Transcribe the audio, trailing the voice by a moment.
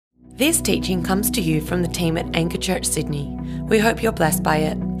This teaching comes to you from the team at Anchor Church Sydney. We hope you're blessed by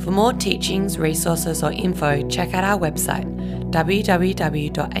it. For more teachings, resources or info, check out our website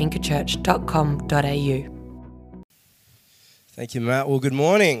www.anchorchurch.com.au. Thank you, Matt. Well, good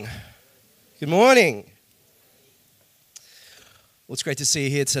morning. Good morning. Well, it's great to see you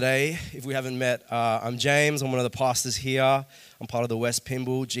here today. If we haven't met, I'm James. I'm one of the pastors here. I'm part of the West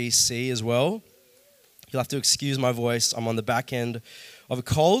Pymble GC as well. You'll have to excuse my voice. I'm on the back end of a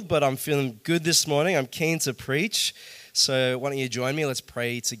cold, but I'm feeling good this morning. I'm keen to preach. So why don't you join me? Let's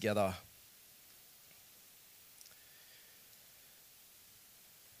pray together.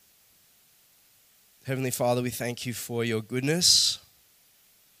 Heavenly Father, we thank you for your goodness.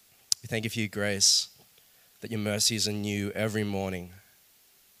 We thank you for your grace, that your mercies are new every morning.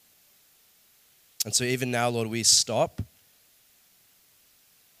 And so even now, Lord, we stop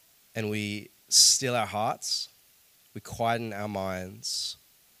and we still our hearts. We quieten our minds.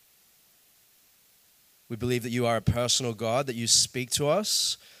 We believe that you are a personal God, that you speak to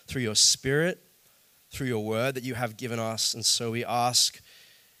us through your Spirit, through your word that you have given us. And so we ask,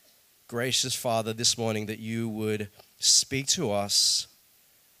 gracious Father, this morning that you would speak to us,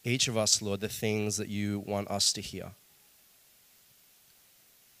 each of us, Lord, the things that you want us to hear.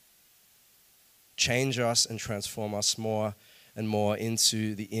 Change us and transform us more and more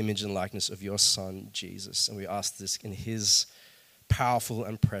into the image and likeness of your Son, Jesus. And we ask this in his powerful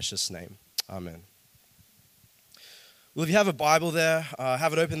and precious name. Amen. Well, if you have a Bible there,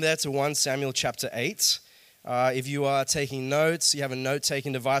 have it open there to 1 Samuel chapter 8. If you are taking notes, you have a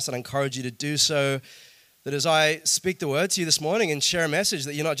note-taking device, I'd encourage you to do so. That as I speak the word to you this morning and share a message,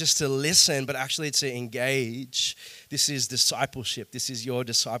 that you're not just to listen, but actually to engage. This is discipleship. This is your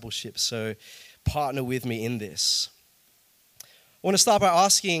discipleship. So partner with me in this. I want to start by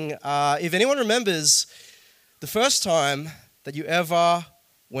asking if anyone remembers the first time that you ever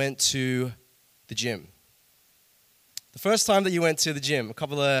went to the gym. The first time that you went to the gym. A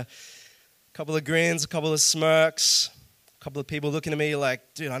couple of grins, a couple of smirks, a couple of people looking at me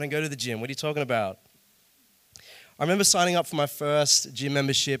like, dude, I don't go to the gym. What are you talking about? I remember signing up for my first gym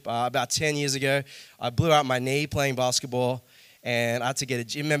membership about 10 years ago. I blew out my knee playing basketball, and I had to get a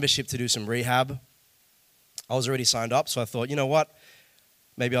gym membership to do some rehab. I was already signed up, so I thought, you know what?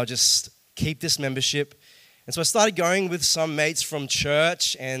 Maybe I'll just keep this membership. And so I started going with some mates from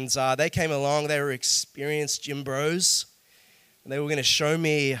church, and they came along. They were experienced gym bros, and they were going to show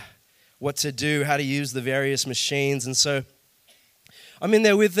me what to do, how to use the various machines. And so I'm in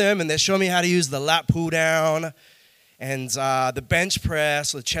there with them, and they're showing me how to use the lat pull down and the bench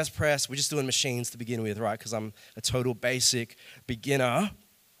press or the chest press. We're just doing machines to begin with, right? Because I'm a total basic beginner.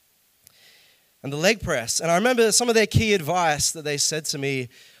 And the leg press. And I remember some of their key advice that they said to me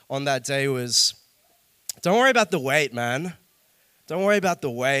on that day was, don't worry about the weight, man. Don't worry about the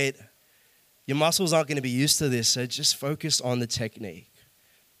weight. Your muscles aren't going to be used to this, so just focus on the technique.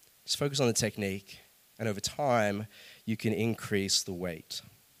 Just focus on the technique. And over time, you can increase the weight.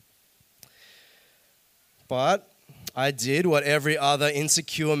 But I did what every other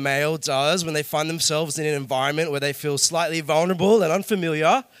insecure male does when they find themselves in an environment where they feel slightly vulnerable and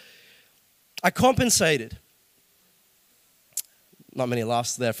unfamiliar. I compensated. Not many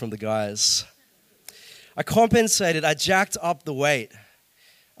laughs there from the guys. I compensated. I jacked up the weight.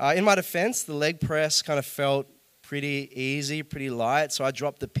 In my defense, the leg press kind of felt pretty easy, pretty light. So I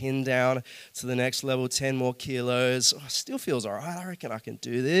dropped the pin down to the next level, 10 more kilos. Oh, still feels all right. I reckon I can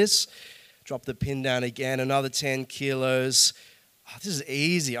do this. Drop the pin down again, another 10 kilos. Oh, this is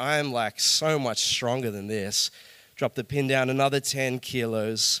easy. I am like so much stronger than this. Drop the pin down, another 10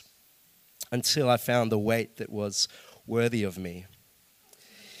 kilos until I found the weight that was worthy of me.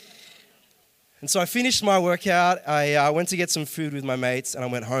 And so I finished my workout. I went to get some food with my mates, and I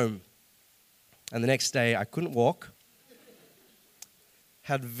went home. And the next day, I couldn't walk.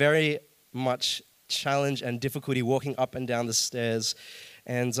 Had very much challenge and difficulty walking up and down the stairs,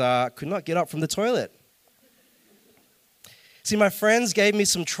 and could not get up from the toilet. See, my friends gave me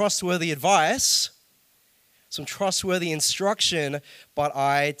some trustworthy advice, some trustworthy instruction, but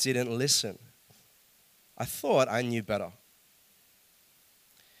I didn't listen. I thought I knew better.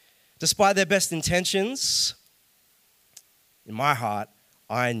 Despite their best intentions, in my heart,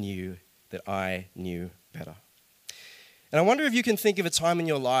 I knew that I knew better. And I wonder if you can think of a time in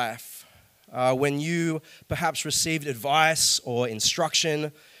your life when you perhaps received advice or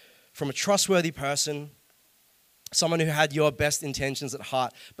instruction from a trustworthy person, someone who had your best intentions at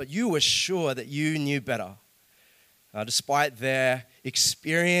heart, but you were sure that you knew better. Despite their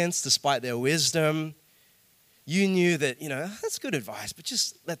experience, despite their wisdom, you knew that, that's good advice, but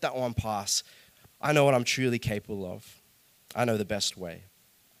just let that one pass. I know what I'm truly capable of. I know the best way.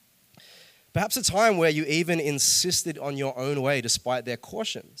 Perhaps a time where you even insisted on your own way despite their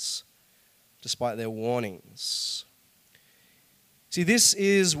cautions, despite their warnings. See, this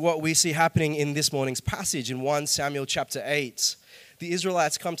is what we see happening in this morning's passage in 1 Samuel chapter 8. The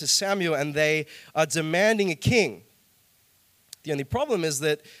Israelites come to Samuel and they are demanding a king. The only problem is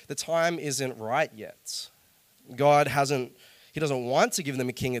that the time isn't right yet. God he doesn't want to give them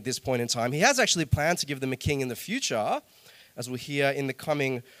a king at this point in time. He has actually planned to give them a king in the future, as we'll hear in the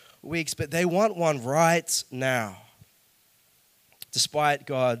coming weeks, but they want one right now. Despite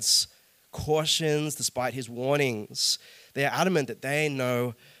God's cautions, despite his warnings, they are adamant that they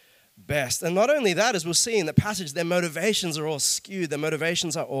know best. And not only that, as we'll see in the passage, their motivations are all skewed. Their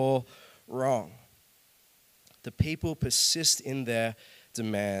motivations are all wrong. The people persist in their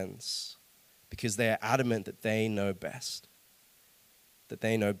demands because they are adamant that they know best, that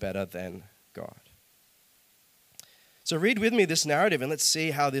they know better than God. So read with me this narrative and let's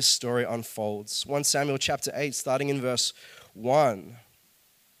see how this story unfolds. 1 Samuel chapter 8, starting in verse 1.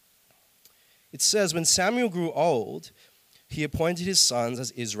 It says, when Samuel grew old, he appointed his sons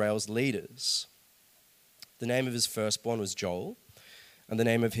as Israel's leaders. The name of his firstborn was Joel, and the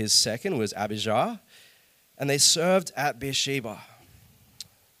name of his second was Abijah, and they served at Beersheba.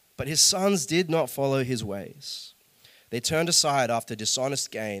 But his sons did not follow his ways. They turned aside after dishonest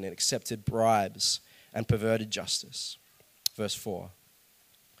gain and accepted bribes and perverted justice. Verse 4.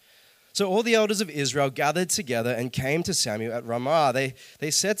 So all the elders of Israel gathered together and came to Samuel at Ramah.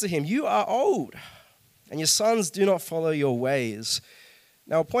 They said to him, you are old, and your sons do not follow your ways.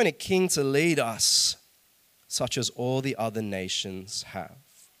 Now appoint a king to lead us, such as all the other nations have.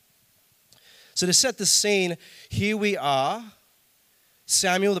 So to set the scene, here we are.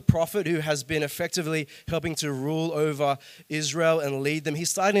 Samuel, the prophet, who has been effectively helping to rule over Israel and lead them, he's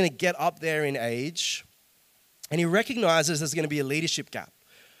starting to get up there in age. And he recognizes there's going to be a leadership gap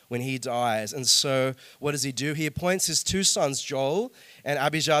when he dies. And so what does he do? He appoints his two sons, Joel and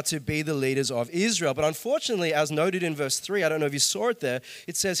Abijah, to be the leaders of Israel. But unfortunately, as noted in verse 3, I don't know if you saw it there,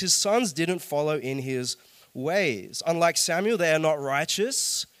 it says his sons didn't follow in his ways. Unlike Samuel, they are not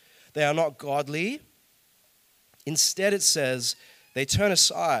righteous. They are not godly. Instead, it says they turn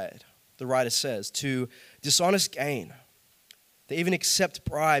aside, the writer says, to dishonest gain. They even accept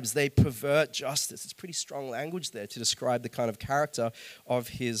bribes. They pervert justice. It's pretty strong language there to describe the kind of character of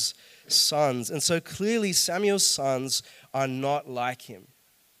his sons. And so clearly Samuel's sons are not like him.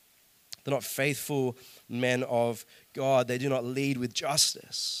 They're not faithful men of God. They do not lead with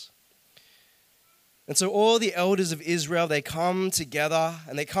justice. And so all the elders of Israel, they come together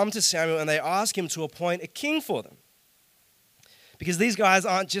and they come to Samuel and they ask him to appoint a king for them. Because these guys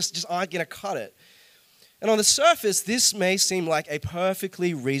aren't going to cut it. And on the surface, this may seem like a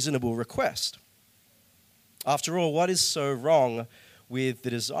perfectly reasonable request. After all, what is so wrong with the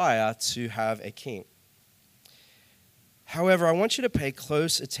desire to have a king? However, I want you to pay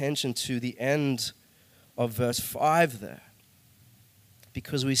close attention to the end of verse 5 there,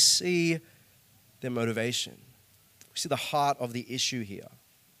 because we see their motivation. We see the heart of the issue here.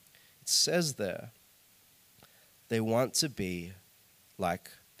 It says there, they want to be like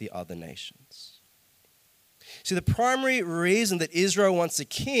the other nations. See, the primary reason that Israel wants a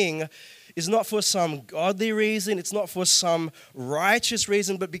king is not for some godly reason, it's not for some righteous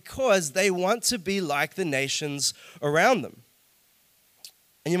reason, but because they want to be like the nations around them.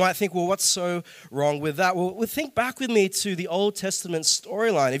 And you might think, well, what's so wrong with that? Well, think back with me to the Old Testament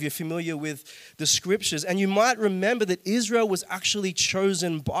storyline, if you're familiar with the scriptures, and you might remember that Israel was actually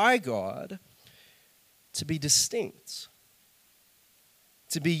chosen by God to be distinct,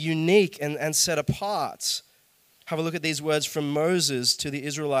 to be unique and set apart. Have a look at these words from Moses to the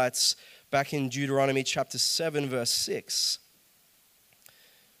Israelites back in Deuteronomy chapter 7, verse 6.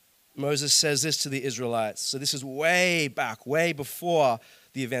 Moses says this to the Israelites. So this is way back, way before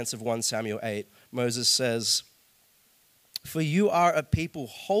the events of 1 Samuel 8. Moses says, "For you are a people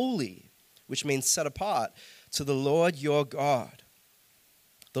holy," which means set apart, "to the Lord your God.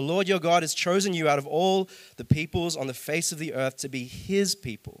 The Lord your God has chosen you out of all the peoples on the face of the earth to be his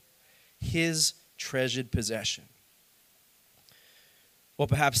people, his treasured possession." Or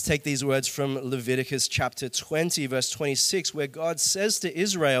perhaps take these words from Leviticus chapter 20, verse 26, where God says to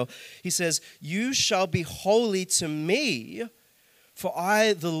Israel, he says, "You shall be holy to me, for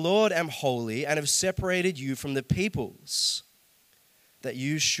I, the Lord, am holy and have separated you from the peoples, that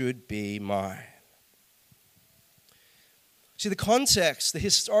you should be mine." See, the context, the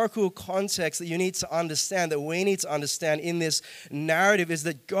historical context that you need to understand, that we need to understand in this narrative is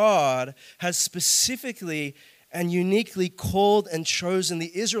that God has specifically and uniquely called and chosen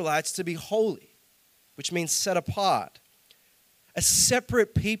the Israelites to be holy, which means set apart, a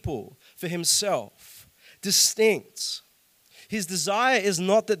separate people for himself, distinct. His desire is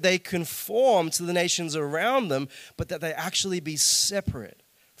not that they conform to the nations around them, but that they actually be separate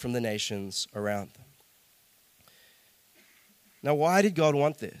from the nations around them. Now, why did God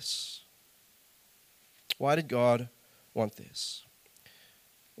want this? Why did God want this?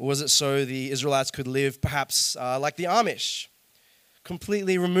 Was it so the Israelites could live perhaps like the Amish,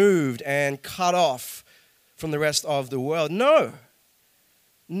 completely removed and cut off from the rest of the world? No,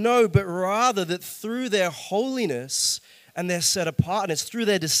 but rather that through their holiness and their set apartness, through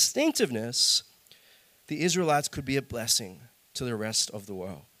their distinctiveness, the Israelites could be a blessing to the rest of the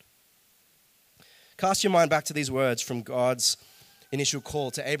world. Cast your mind back to these words from God's initial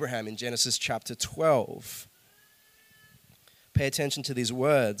call to Abraham in Genesis chapter 12. Pay attention to these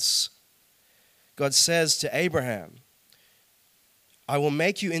words. God says to Abraham, I will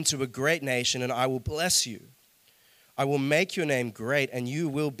make you into a great nation and I will bless you. I will make your name great and you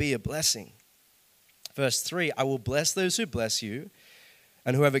will be a blessing. Verse 3, I will bless those who bless you,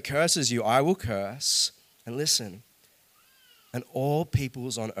 and whoever curses you, I will curse. And listen, and all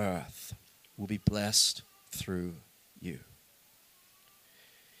peoples on earth will be blessed through you.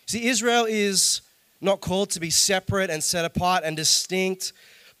 See, Israel is not called to be separate and set apart and distinct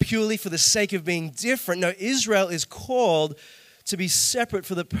purely for the sake of being different. No, Israel is called to be separate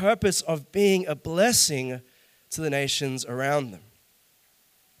for the purpose of being a blessing to the nations around them.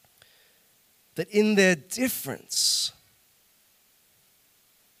 That in their difference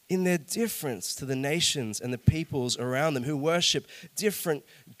to the nations and the peoples around them who worship different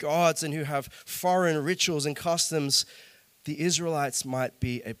gods and who have foreign rituals and customs, the Israelites might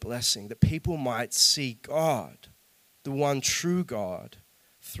be a blessing, that people might see God, the one true God,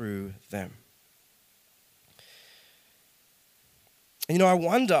 through them. And I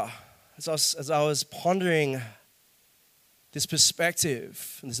wonder, as I was pondering this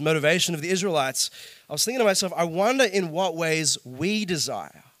perspective and this motivation of the Israelites, I was thinking to myself, I wonder in what ways we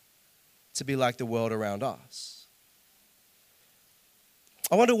desire to be like the world around us.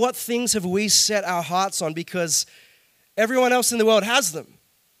 I wonder what things have we set our hearts on because everyone else in the world has them.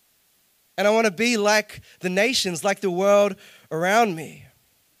 And I want to be like the nations, like the world around me.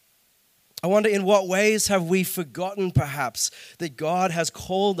 I wonder in what ways have we forgotten perhaps that God has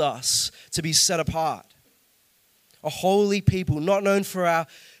called us to be set apart. A holy people, not known for our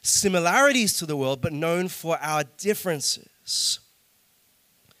similarities to the world, but known for our differences.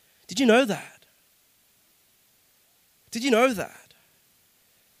 Did you know that? Did you know that?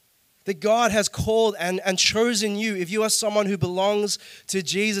 That God has called and chosen you. If you are someone who belongs to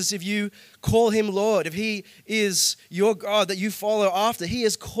Jesus, if you call him Lord, if he is your God that you follow after, he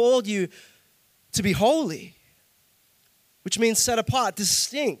has called you to be holy, which means set apart,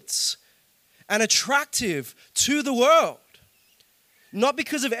 distinct, and attractive to the world. Not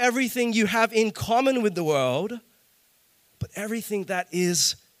because of everything you have in common with the world, but everything that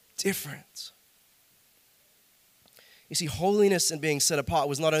is different. You see, holiness and being set apart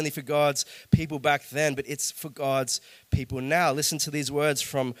was not only for God's people back then, but it's for God's people now. Listen to these words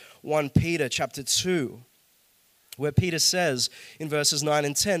from 1 Peter chapter 2, where Peter says in verses 9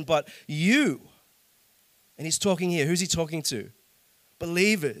 and 10, but you, and he's talking here, who's he talking to?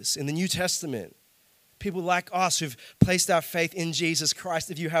 Believers in the New Testament, people like us who've placed our faith in Jesus Christ.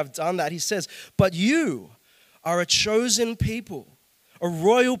 If you have done that, he says, but you are a chosen people, a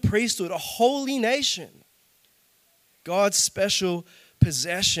royal priesthood, a holy nation, God's special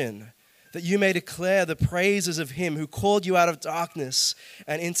possession, that you may declare the praises of him who called you out of darkness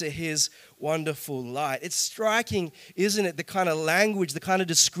and into his wonderful light. It's striking, isn't it, the kind of language, the kind of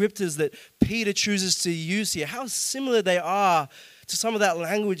descriptors that Peter chooses to use here, how similar they are to some of that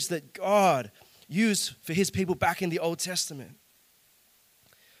language that God used for his people back in the Old Testament.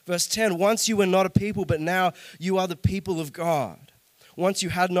 Verse 10, once you were not a people, but now you are the people of God. Once you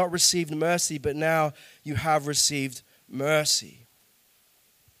had not received mercy, but now you have received mercy.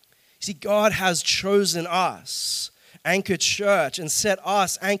 You see, God has chosen us, Anchor Church, and set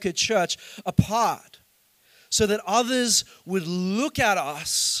us, Anchor Church, apart so that others would look at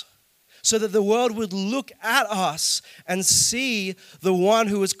us, so that the world would look at us and see the one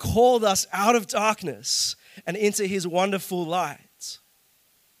who has called us out of darkness and into his wonderful light.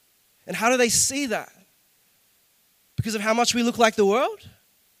 And how do they see that? Because of how much we look like the world?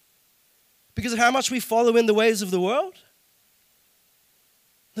 Because of how much we follow in the ways of the world?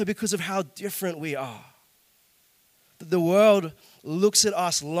 No, because of how different we are. The world looks at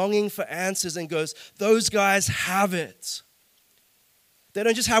us longing for answers and goes, those guys have it. They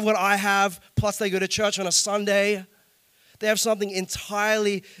don't just have what I have, plus they go to church on a Sunday. They have something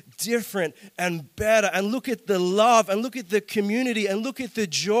entirely different and better. And look at the love, and look at the community, and look at the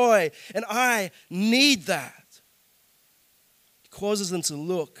joy. And I need that. It causes them to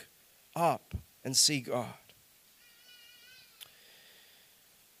look up and see God.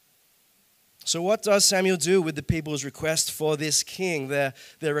 So what does Samuel do with the people's request for this king, their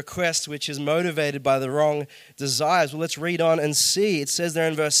request which is motivated by the wrong desires? Well, let's read on and see. It says there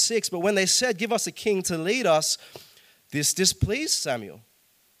in verse 6, but when they said, give us a king to lead us, this displeased Samuel.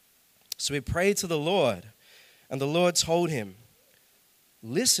 So he prayed to the Lord, and the Lord told him,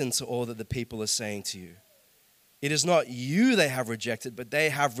 listen to all that the people are saying to you. It is not you they have rejected, but they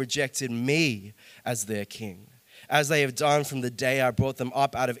have rejected me as their king, as they have done from the day I brought them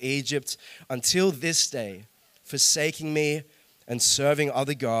up out of Egypt until this day, forsaking me and serving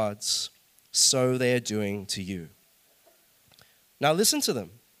other gods, so they are doing to you. Now listen to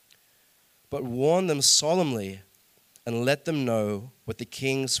them, but warn them solemnly and let them know what the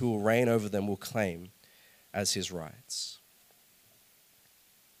kings who will reign over them will claim as his rights.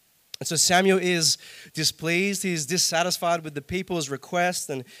 And so Samuel is displeased. He's dissatisfied with the people's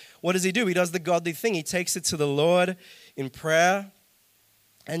request. And what does he do? He does the godly thing. He takes it to the Lord in prayer.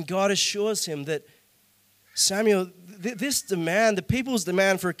 And God assures him that, Samuel, this demand, the people's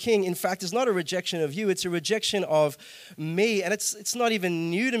demand for a king, in fact, is not a rejection of you. It's a rejection of me. And it's not even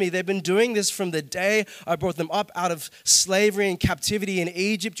new to me. They've been doing this from the day I brought them up out of slavery and captivity in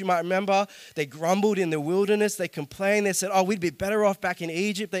Egypt. You might remember they grumbled in the wilderness. They complained. They said, oh, we'd be better off back in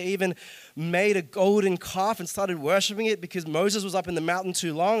Egypt. They even made a golden calf and started worshiping it because Moses was up in the mountain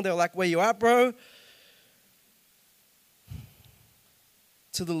too long. They were like, where you at, bro?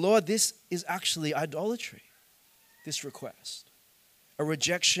 To the Lord, this is actually idolatry, this request, a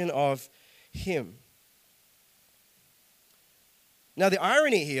rejection of him. Now, the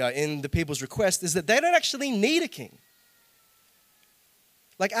irony here in the people's request is that they don't actually need a king.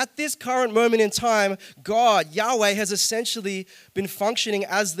 Like at this current moment in time, God, Yahweh, has essentially been functioning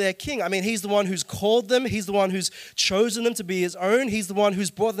as their king. I mean, he's the one who's called them. He's the one who's chosen them to be his own. He's the one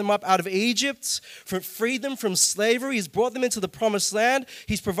who's brought them up out of Egypt, freed them from slavery. He's brought them into the promised land.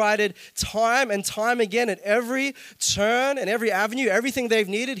 He's provided time and time again at every turn and every avenue, everything they've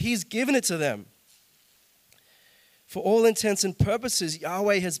needed, he's given it to them. For all intents and purposes,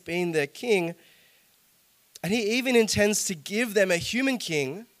 Yahweh has been their king. And he even intends to give them a human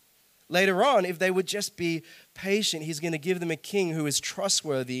king later on if they would just be patient. He's going to give them a king who is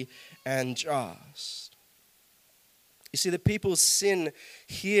trustworthy and just. You see, the people's sin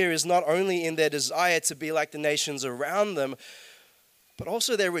here is not only in their desire to be like the nations around them, but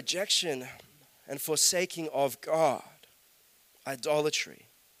also their rejection and forsaking of God, idolatry.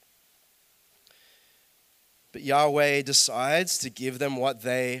 But Yahweh decides to give them what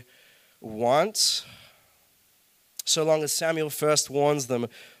they want, so long as Samuel first warns them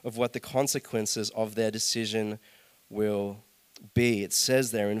of what the consequences of their decision will be. It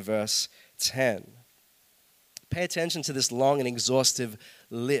says there in verse 10. Pay attention to this long and exhaustive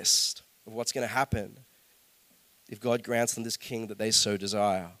list of what's going to happen if God grants them this king that they so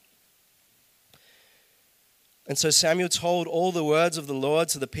desire. And so Samuel told all the words of the Lord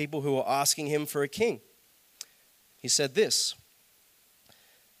to the people who were asking him for a king. He said this.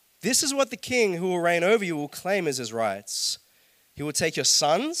 This is what the king who will reign over you will claim as his rights. He will take your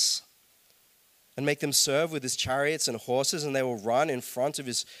sons and make them serve with his chariots and horses, and they will run in front of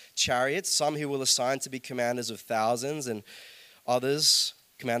his chariots. Some he will assign to be commanders of thousands, and others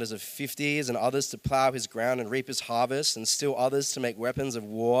commanders of 50s, and others to plow his ground and reap his harvest, and still others to make weapons of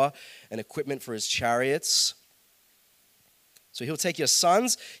war and equipment for his chariots. So he'll take your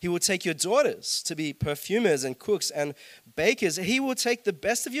sons, he will take your daughters to be perfumers and cooks and bakers. He will take the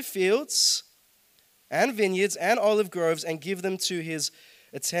best of your fields and vineyards and olive groves and give them to his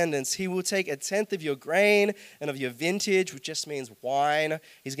attendants. He will take 1/10 of your grain and of your vintage, which just means wine.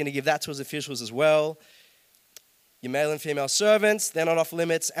 He's going to give that to his officials as well. Your male and female servants, they're not off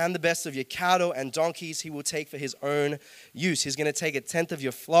limits, and the best of your cattle and donkeys he will take for his own use. He's going to take 1/10 of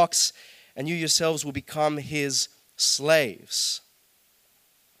your flocks, and you yourselves will become his slaves.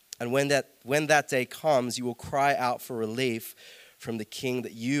 And when that day comes, you will cry out for relief from the king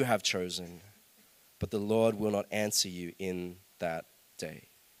that you have chosen, but the Lord will not answer you in that day.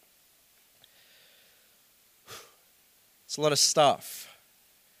 It's a lot of stuff.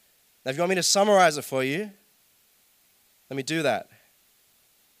 Now, if you want me to summarize it for you, let me do that.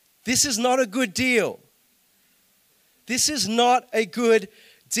 This is not a good deal. This is not a good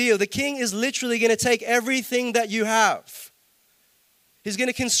deal. The king is literally going to take everything that you have. He's going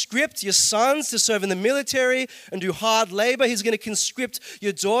to conscript your sons to serve in the military and do hard labor. He's going to conscript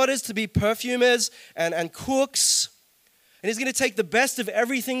your daughters to be perfumers and cooks. And he's going to take the best of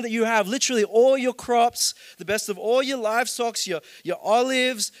everything that you have, literally all your crops, the best of all your livestock, your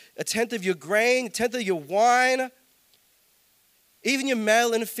olives, a tenth of your grain, a tenth of your wine, even your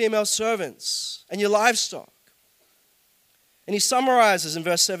male and female servants and your livestock. And he summarizes in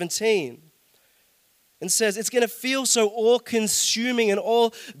verse 17 and says, it's going to feel so all-consuming and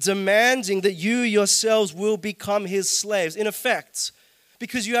all-demanding that you yourselves will become his slaves. In effect,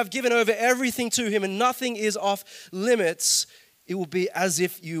 because you have given over everything to him and nothing is off limits, it will be as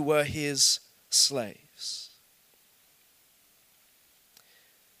if you were his slaves.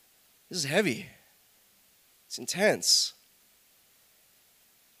 This is heavy. It's intense.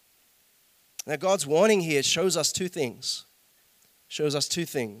 Now, God's warning here shows us two things.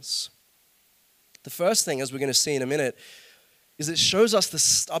 The first thing, as we're going to see in a minute, is it shows us the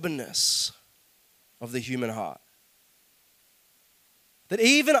stubbornness of the human heart. That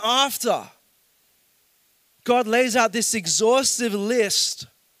even after God lays out this exhaustive list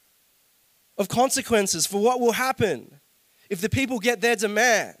of consequences for what will happen if the people get their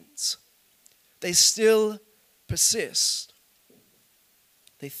demands, they still persist.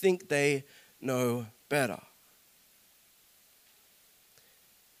 They think they know better.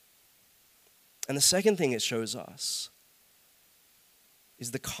 And the second thing it shows us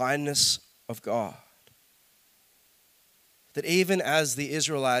is the kindness of God. That even as the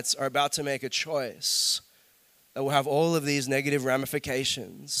Israelites are about to make a choice that will have all of these negative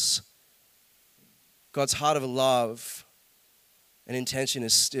ramifications, God's heart of love and intention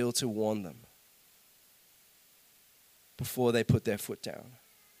is still to warn them before they put their foot down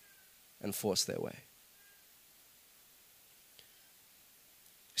and force their way.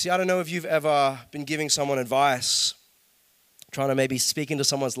 See, I don't know if you've ever been giving someone advice, trying to maybe speak into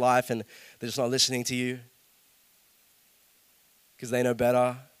someone's life and they're just not listening to you because they know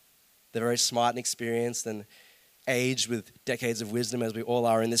better. They're very smart and experienced and aged with decades of wisdom, as we all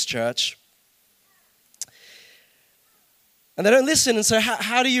are in this church. And they don't listen, and so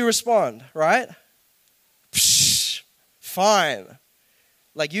how do you respond, right? Psh, fine.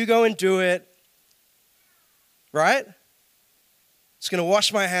 Like, you go and do it, right? Just going to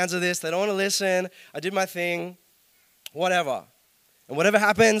wash my hands of this. They don't want to listen. I did my thing. Whatever. And whatever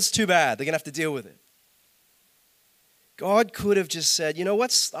happens, too bad. They're going to have to deal with it. God could have just said, you know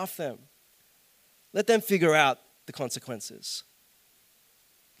what? Stuff them. Let them figure out the consequences.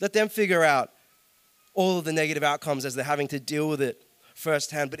 Let them figure out all of the negative outcomes as they're having to deal with it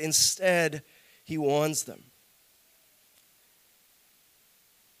firsthand. But instead, he warns them.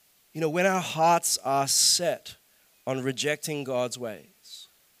 You know, when our hearts are set on rejecting God's ways,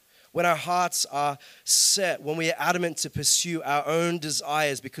 when our hearts are set, when we are adamant to pursue our own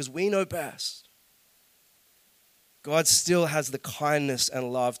desires because we know best, God still has the kindness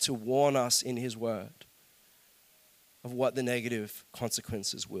and love to warn us in his word of what the negative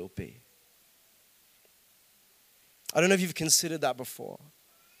consequences will be. I don't know if you've considered that before.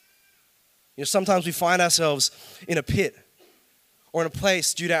 You know, sometimes we find ourselves in a pit or in a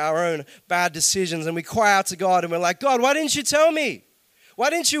place due to our own bad decisions, and we cry out to God and we're like, God, why didn't you tell me?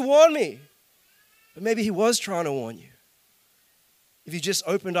 Why didn't you warn me? But maybe he was trying to warn you. If you just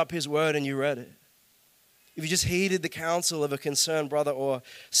opened up his word and you read it. If you just heeded the counsel of a concerned brother or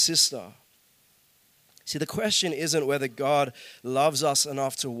sister. See, the question isn't whether God loves us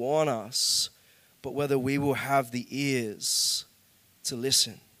enough to warn us, but whether we will have the ears to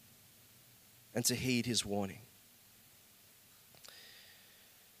listen and to heed his warning.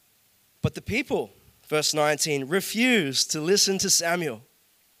 But the people, verse 19, refused to listen to Samuel.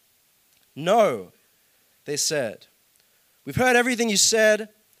 No, they said, we've heard everything you said,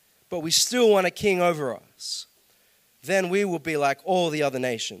 but we still want a king over us. Then we will be like all the other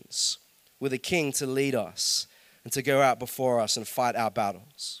nations, with a king to lead us and to go out before us and fight our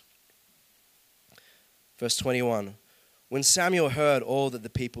battles. Verse 21, when Samuel heard all that the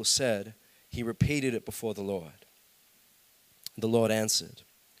people said, he repeated it before the Lord. The Lord answered,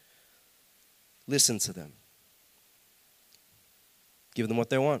 listen to them. Give them what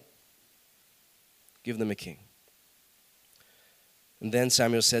they want. Give them a king. And then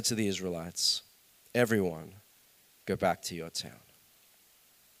Samuel said to the Israelites, everyone, go back to your town.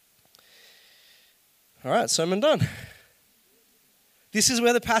 All right, sermon done. This is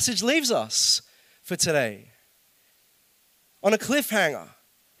where the passage leaves us for today. On a cliffhanger,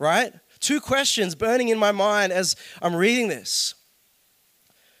 right? Two questions burning in my mind as I'm reading this.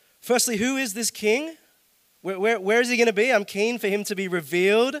 Firstly, who is this king? Where is he going to be? I'm keen for him to be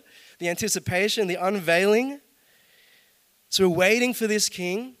revealed, the anticipation, the unveiling. So we're waiting for this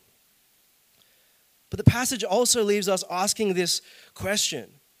king. But the passage also leaves us asking this question.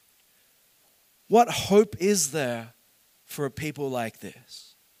 What hope is there for a people like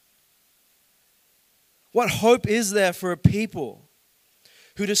this? What hope is there for a people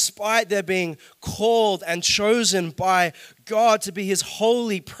who, despite their being called and chosen by God to be his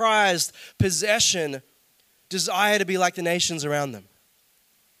holy, prized possession, desire to be like the nations around them?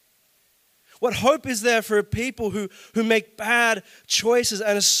 What hope is there for a people who make bad choices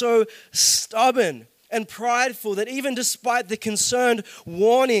and are so stubborn and prideful that even despite the concerned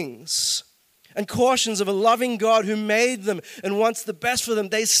warnings and cautions of a loving God who made them and wants the best for them,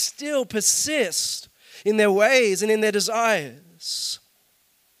 they still persist in their ways and in their desires?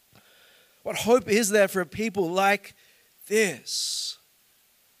 What hope is there for a people like this?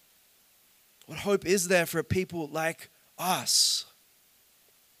 What hope is there for a people like us?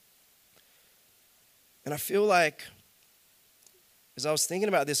 And I feel like, as I was thinking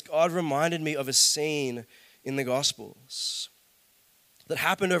about this, God reminded me of a scene in the Gospels that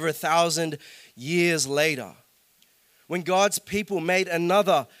happened over 1,000 years later, when God's people made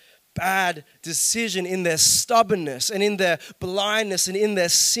another bad decision in their stubbornness and in their blindness and in their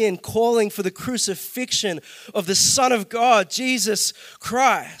sin, calling for the crucifixion of the Son of God, Jesus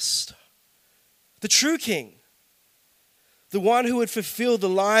Christ, the true King, the one who would fulfill the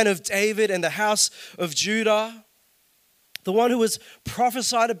line of David and the house of Judah, the one who was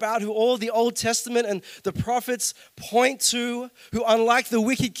prophesied about, who all the Old Testament and the prophets point to, who, unlike the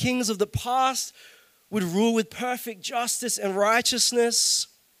wicked kings of the past, would rule with perfect justice and righteousness.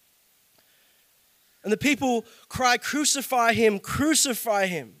 And the people cry, "Crucify him, crucify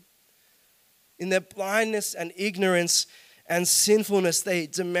him." In their blindness and ignorance and sinfulness, they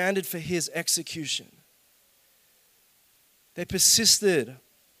demanded for his execution. They persisted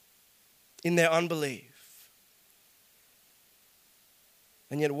in their unbelief.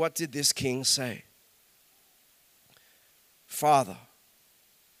 And yet, what did this king say? "Father,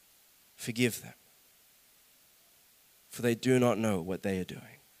 forgive them, for they do not know what they are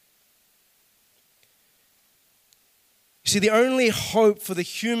doing." You see, the only hope for the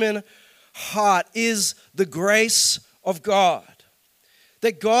human heart is the grace of God.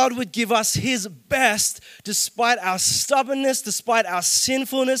 That God would give us his best despite our stubbornness, despite our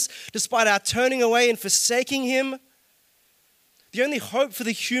sinfulness, despite our turning away and forsaking him. The only hope for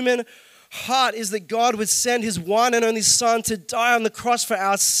the human heart is that God would send his one and only Son to die on the cross for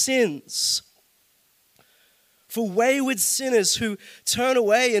our sins. For wayward sinners who turn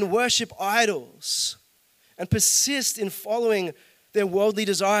away and worship idols and persist in following their worldly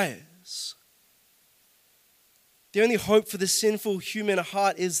desires. The only hope for the sinful human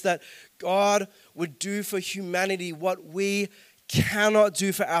heart is that God would do for humanity what we cannot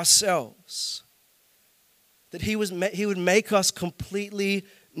do for ourselves. That he would make us completely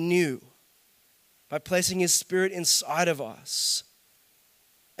new by placing his Spirit inside of us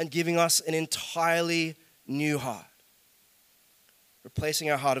and giving us an entirely new heart,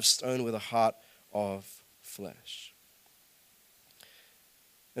 replacing our heart of stone with a heart of flesh.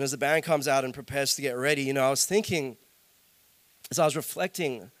 And as the band comes out and prepares to get ready, I was thinking, as I was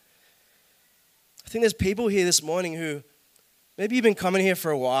reflecting, I think there's people here this morning who maybe you've been coming here for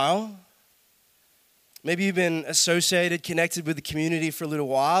a while. Maybe you've been associated, connected with the community for a little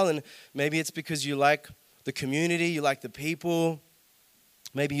while, and maybe it's because you like the community, you like the people,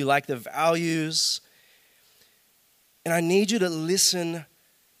 maybe you like the values. And I need you to listen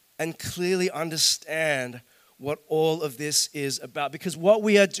and clearly understand what all of this is about. Because what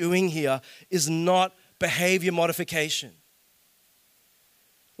we are doing here is not behavior modification.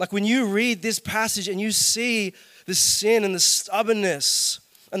 Like when you read this passage and you see the sin and the stubbornness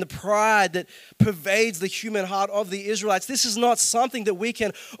and the pride that pervades the human heart of the Israelites, this is not something that we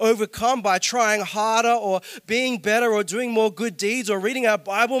can overcome by trying harder or being better or doing more good deeds or reading our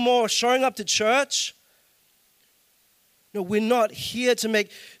Bible more or showing up to church. No, we're not here to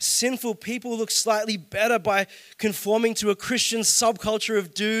make sinful people look slightly better by conforming to a Christian subculture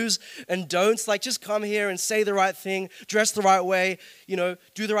of do's and don'ts. Like, just come here and say the right thing, dress the right way, do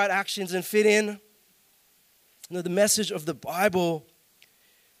the right actions and fit in. No, the message of the Bible,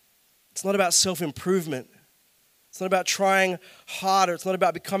 it's not about self-improvement. It's not about trying harder. It's not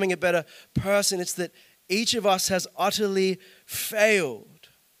about becoming a better person. It's that each of us has utterly failed.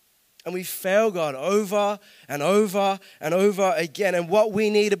 And we fail God over and over and over again. And what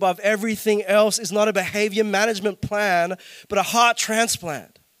we need above everything else is not a behavior management plan, but a heart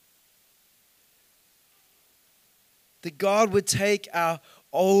transplant. That God would take our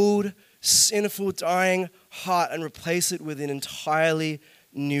old, sinful, dying heart and replace it with an entirely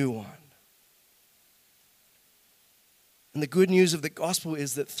new one. And the good news of the gospel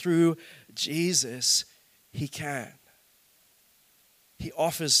is that through Jesus, he can. He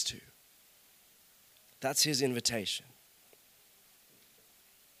offers to. That's his invitation.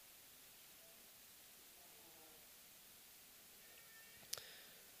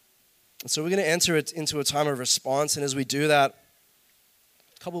 So we're going to enter it into a time of response. And as we do that,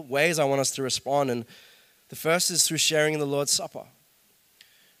 a couple of ways I want us to respond. And the first is through sharing in the Lord's Supper.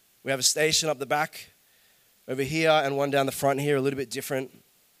 We have a station up the back over here and one down the front here, a little bit different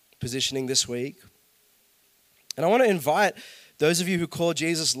positioning this week. And I want to invite those of you who call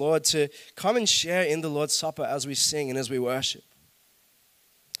Jesus Lord to come and share in the Lord's Supper as we sing and as we worship.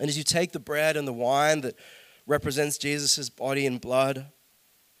 And as you take the bread and the wine that represents Jesus' body and blood,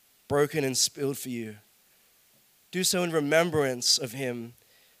 broken and spilled for you, do so in remembrance of him,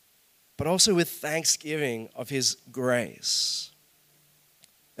 but also with thanksgiving of his grace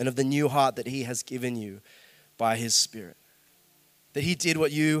and of the new heart that he has given you by his Spirit. That he did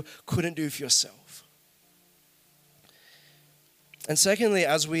what you couldn't do for yourself. And secondly,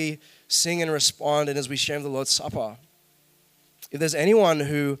 as we sing and respond and as we share the Lord's Supper, if there's anyone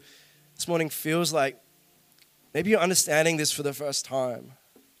who this morning feels like maybe you're understanding this for the first time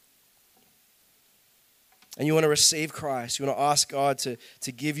and you want to receive Christ, you want to ask God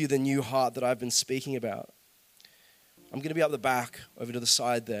to give you the new heart that I've been speaking about, I'm going to be up the back over to the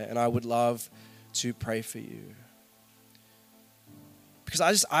side there, and I would love to pray for you.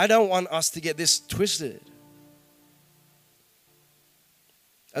 Because I don't want us to get this twisted.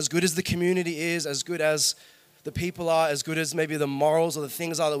 As good as the community is, as good as the people are, as good as maybe the morals or the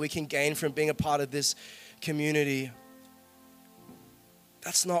things are that we can gain from being a part of this community,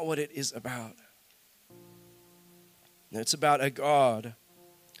 that's not what it is about. No, it's about a God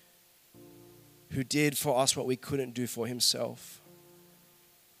who did for us what we couldn't do for himself.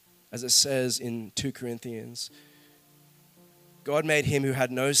 As it says in 2 Corinthians, God made him who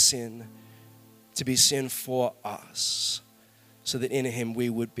had no sin to be sin for us, so that in him we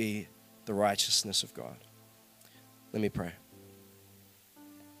would be the righteousness of God. Let me pray.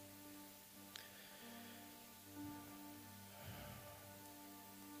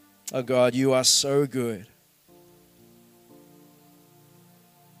 Oh God, you are so good.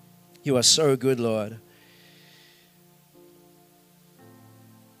 You are so good, Lord.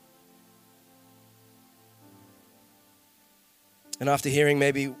 And after hearing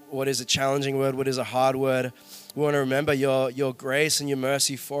maybe what is a challenging word, what is a hard word, we want to remember your grace and your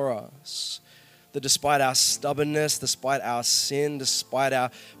mercy for us. That despite our stubbornness, despite our sin, despite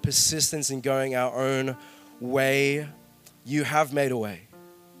our persistence in going our own way, you have made a way.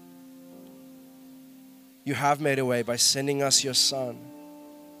 You have made a way by sending us your Son,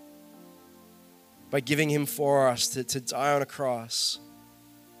 by giving him for us to die on a cross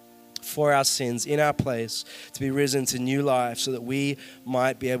for our sins, in our place, to be risen to new life so that we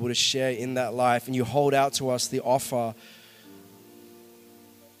might be able to share in that life. And you hold out to us the offer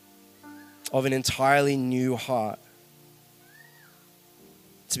of an entirely new heart,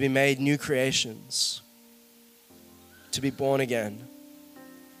 to be made new creations, to be born again.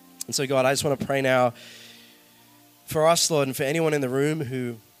 And so God, I just want to pray now for us, Lord, and for anyone in the room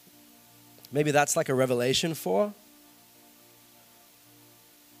who maybe that's like a revelation for.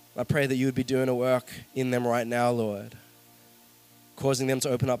 I pray that you would be doing a work in them right now, Lord, causing them to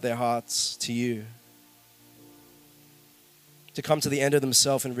open up their hearts to you, to come to the end of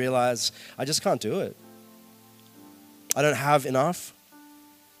themselves and realize, I just can't do it. I don't have enough.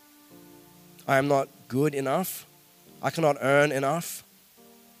 I am not good enough. I cannot earn enough.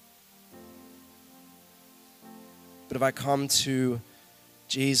 But if I come to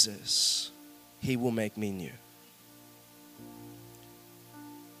Jesus, he will make me new.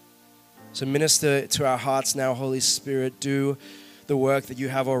 So minister to our hearts now, Holy Spirit. Do the work that you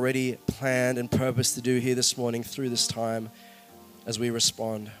have already planned and purposed to do here this morning through this time as we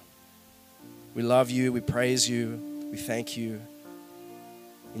respond. We love you. We praise you. We thank you.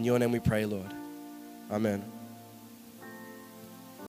 In your name we pray, Lord. Amen.